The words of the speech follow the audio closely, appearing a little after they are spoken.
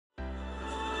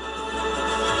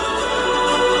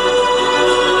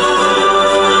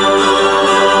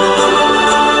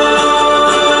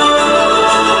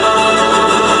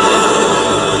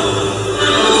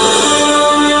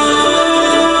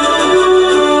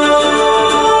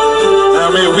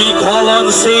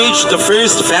the stage the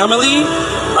first family,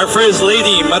 our First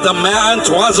Lady, Madame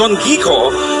Antoine Guico,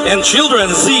 and children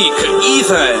Zeke,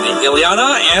 Ethan,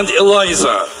 Ileana, and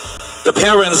Eliza. The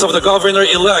parents of the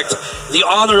governor-elect, the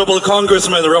Honorable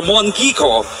Congressman Ramon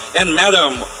Guico and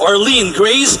Madam Arlene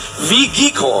Grace V.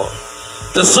 Guico.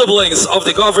 The siblings of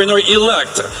the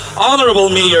governor-elect, Honorable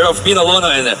Mayor of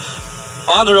Binalonan,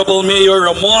 Honorable Mayor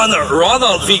Ramon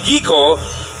Ronald V. Guico,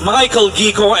 Michael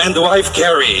Guico and wife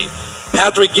Carrie,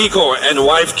 Patrick Guico and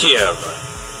wife Kim.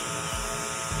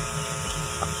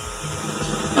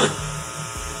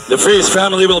 The first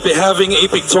family will be having a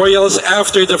pictorials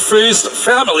after the first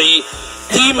family.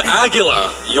 Team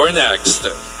Aguila, you're next.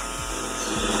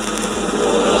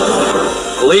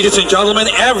 Ladies and gentlemen,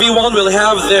 everyone will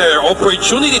have their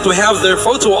opportunity to have their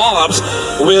photo ops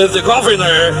with the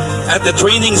governor at the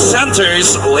training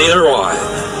centers later on.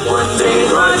 One day,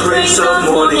 bright rays of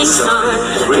morning sun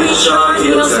reach our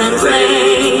hills and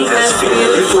play as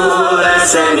beautiful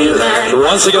as any land.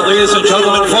 Once again, ladies and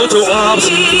gentlemen, photo ops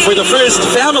for the first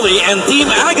family and Team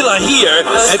Aguila here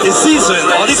at the Season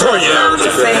Auditorium.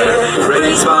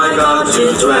 Raised by God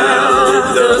to dwell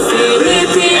the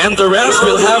Philippines. And the rest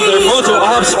will have their photo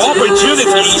ops opportunity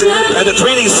at the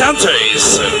training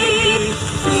centers.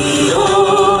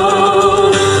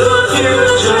 Behold the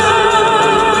future.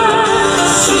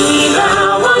 See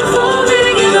now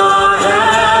unfolding in our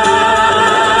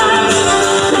hands.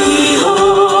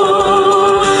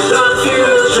 Behold the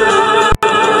future.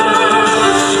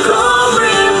 Come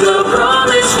bring the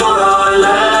promise for our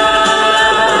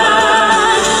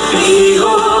land.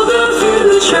 Behold the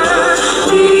future.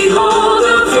 Behold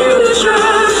the future.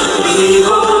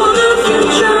 Behold the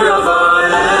future of our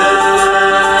land.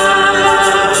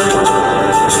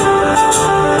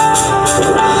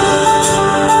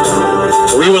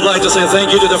 We would like to say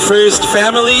thank you to the first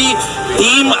family,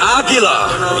 Team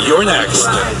Aguila. You're next.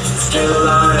 Still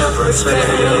our efforts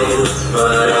fail,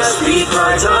 but as we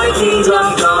cry, thy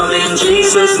kingdom come in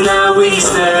Jesus, now we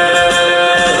stand.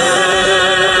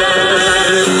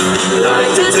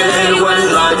 Like the day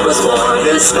when light was born,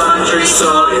 this country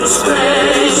saw its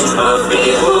face, of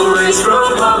people raised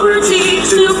from poverty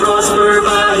to prosper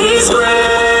by His grace.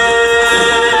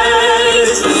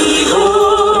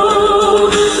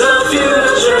 Behold the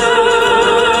future.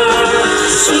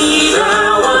 See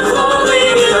now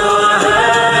unfolding in our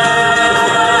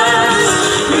hands.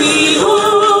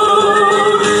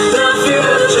 Behold the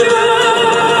future.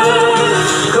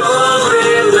 Come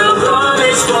bring the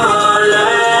promise for our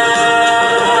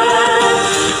land.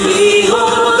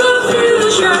 Behold the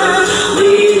future.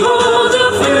 Behold the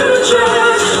future.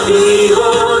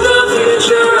 Behold the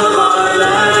future of our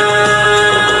land.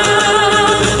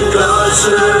 God's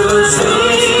servants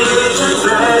need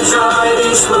glad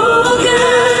tidings spoken.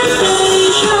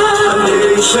 A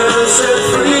nation set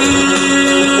free.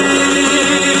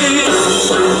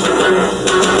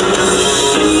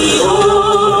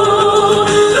 Behold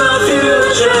the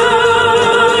future.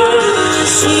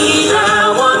 See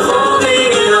now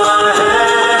unfolding in our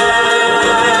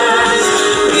hands.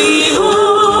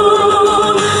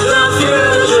 Behold the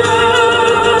future.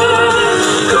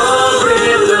 Come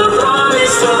bring the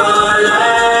promise for our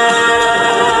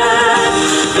land.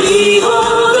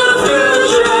 Behold the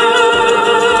future.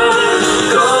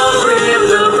 Come bring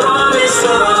the promise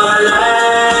for our land.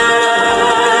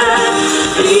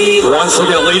 Once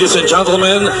again, ladies and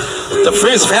gentlemen, the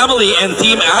first family and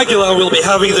Team Aguila will be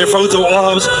having their photo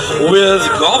ops with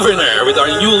Governor, with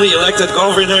our newly elected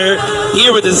Governor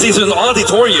here at the Season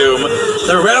Auditorium.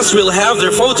 The rest will have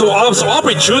their photo ops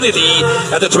opportunity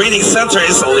at the training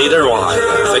centers later on.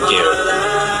 Thank you.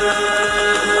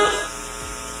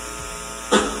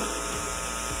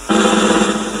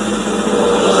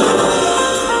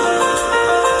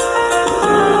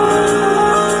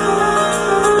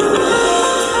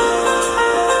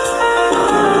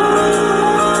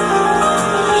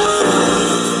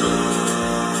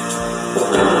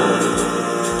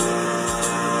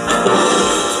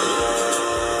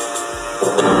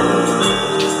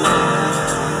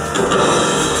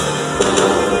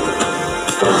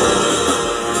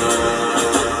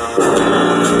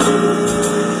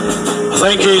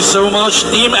 Thank you so much,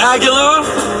 Team Aguila.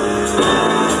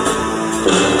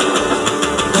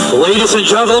 Ladies and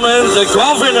gentlemen, the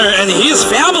governor and his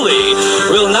family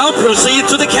will now proceed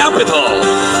to the capital.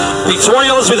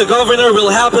 Pictorials with the governor will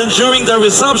happen during the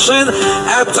reception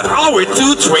at our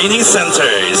two training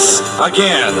centers.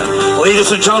 Again,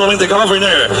 ladies and gentlemen, the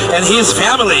governor and his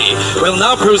family will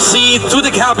now proceed to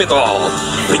the capital.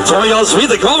 Pictorials with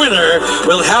the governor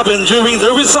will happen during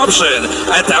the reception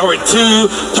at our two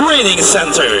training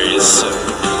centers.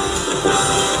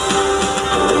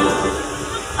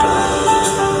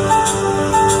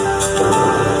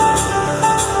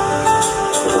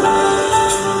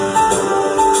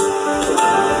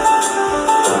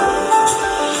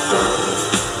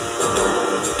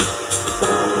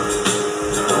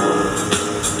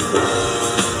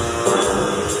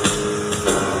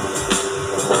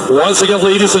 Once again,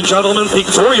 ladies and gentlemen,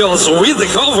 pictorials with the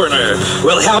governor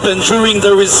will happen during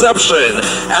the reception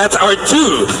at our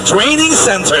 2 training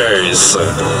centers.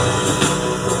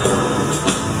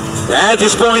 At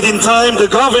this point in time, the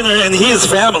governor and his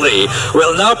family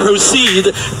will now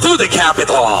proceed to the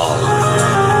capital.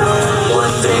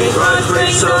 One day, bright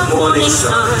rays of morning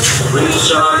sun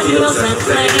reach our hills and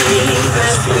plain.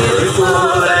 As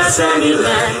beautiful as any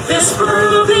land, this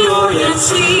pearl of the Orient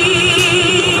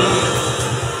Sea.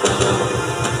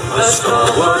 A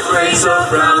stalwart race of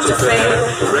brown to fair,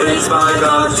 raised by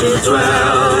God to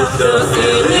dwell. The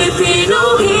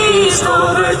Filipino, he's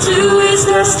over to his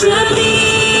destiny.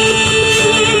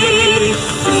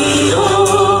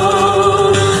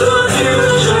 Behold the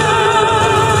future,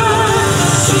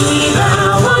 see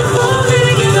now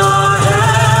unfolding in our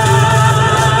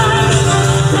hands.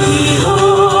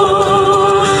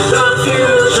 Behold the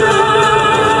future,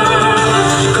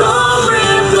 come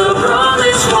bring the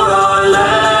promise for our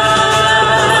land.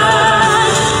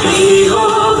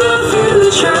 Behold the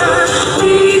future,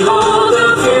 behold the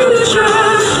future,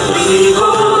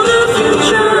 behold the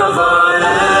future of our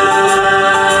land.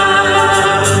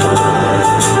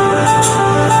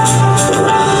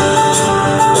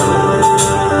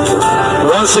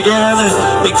 Once again,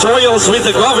 pictorials with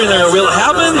the governor will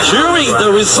happen during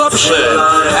the reception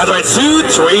at our 2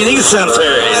 training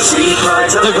centers.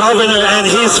 The governor and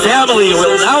his family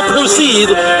will now proceed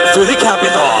to the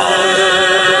capital.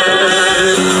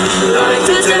 Like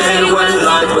today when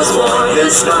light was born,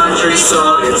 this country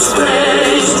saw its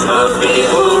face. A